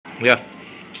Yeah.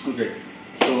 Okay.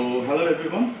 So hello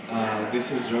everyone.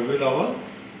 This is Ravi Lawal.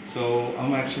 So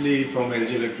I'm actually from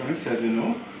LG Electronics, as you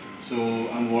know. So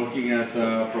I'm working as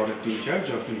the product in charge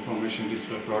of information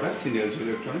display products in LG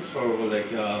Electronics for over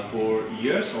like 4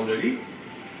 years already.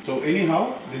 So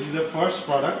anyhow, this is the first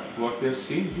product what we have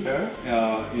seen here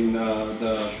in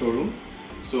the showroom.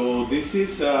 So this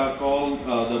is called,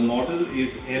 the model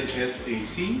is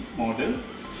LSAC model.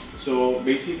 So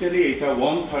basically it's a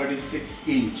 136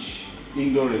 inch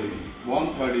indoor LED.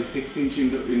 136 inch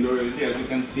indoor LED. As you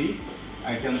can see,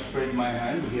 I can spread my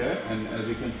hand here, and as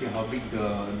you can see how big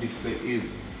the display is.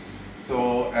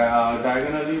 So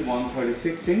diagonally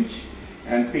 136 inch,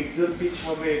 and pixel pitch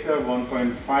হবে এটা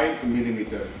 1.5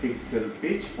 millimeter. Pixel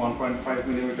pitch 1.5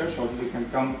 millimeter. So you can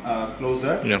come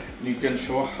closer. Yeah. You can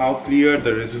show how clear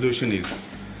the resolution is.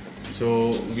 So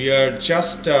we are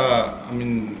just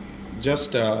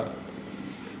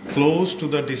close to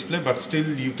the display, but still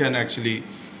you can actually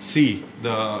see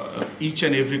the each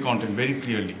and every content very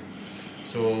clearly.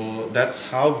 So that's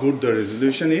how good the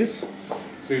resolution is.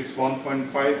 So it's 1.5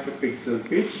 pixel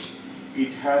pitch.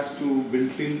 It has two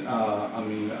built-in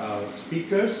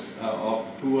speakers of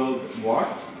 12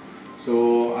 watt. So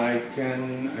I can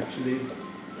actually,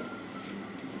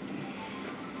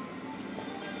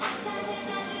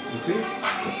 you see.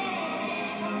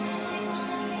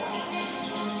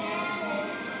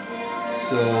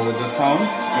 So the sound,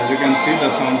 as you can see, the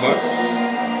sound bar.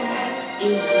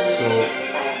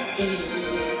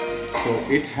 So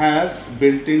it has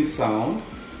built-in sound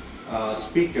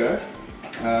speaker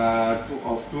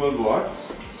of 12 watts,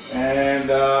 and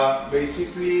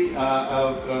basically,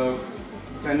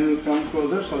 can you come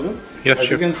closer, Sajal? Yeah, as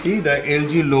sure. you can see, the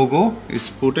LG logo is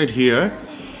put here,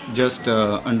 just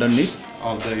underneath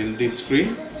of the LED screen,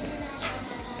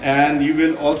 and you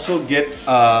will also get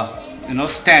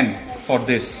stand for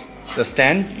this. The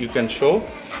stand, you can show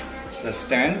the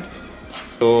stand.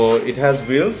 So it has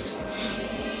wheels,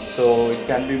 so it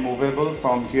can be movable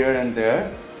from here and there.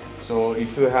 So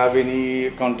if you have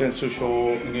any contents to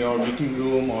show in your meeting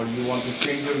room, or you want to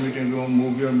change your meeting room,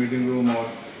 move your meeting room, or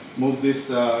move this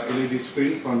LED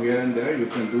screen from here and there, you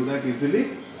can do that easily.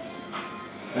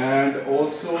 And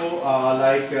also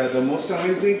the most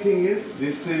amazing thing is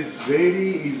this is very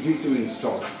easy to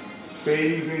install.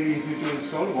 Very easy to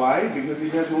install. Why? Because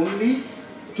it has only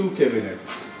two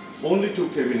cabinets. Only two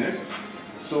cabinets.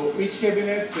 So each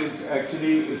cabinet is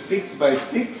actually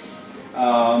 6x6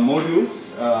 modules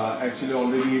actually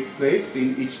already placed in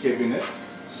each cabinet.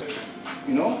 So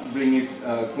bring it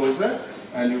closer,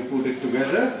 and you put it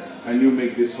together, and you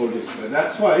make this whole display.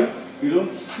 That's why you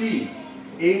don't see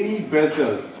any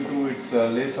bezel to its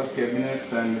lace of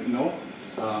cabinets, and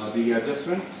the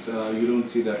adjustments. You don't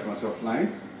see that much of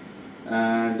lines.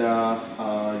 And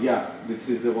yeah, this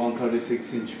is the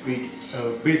 136 inch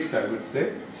beast, I would say.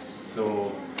 So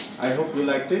I hope you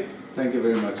liked it. Thank you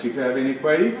very much. If you have any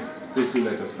query, please do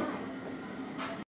let us know.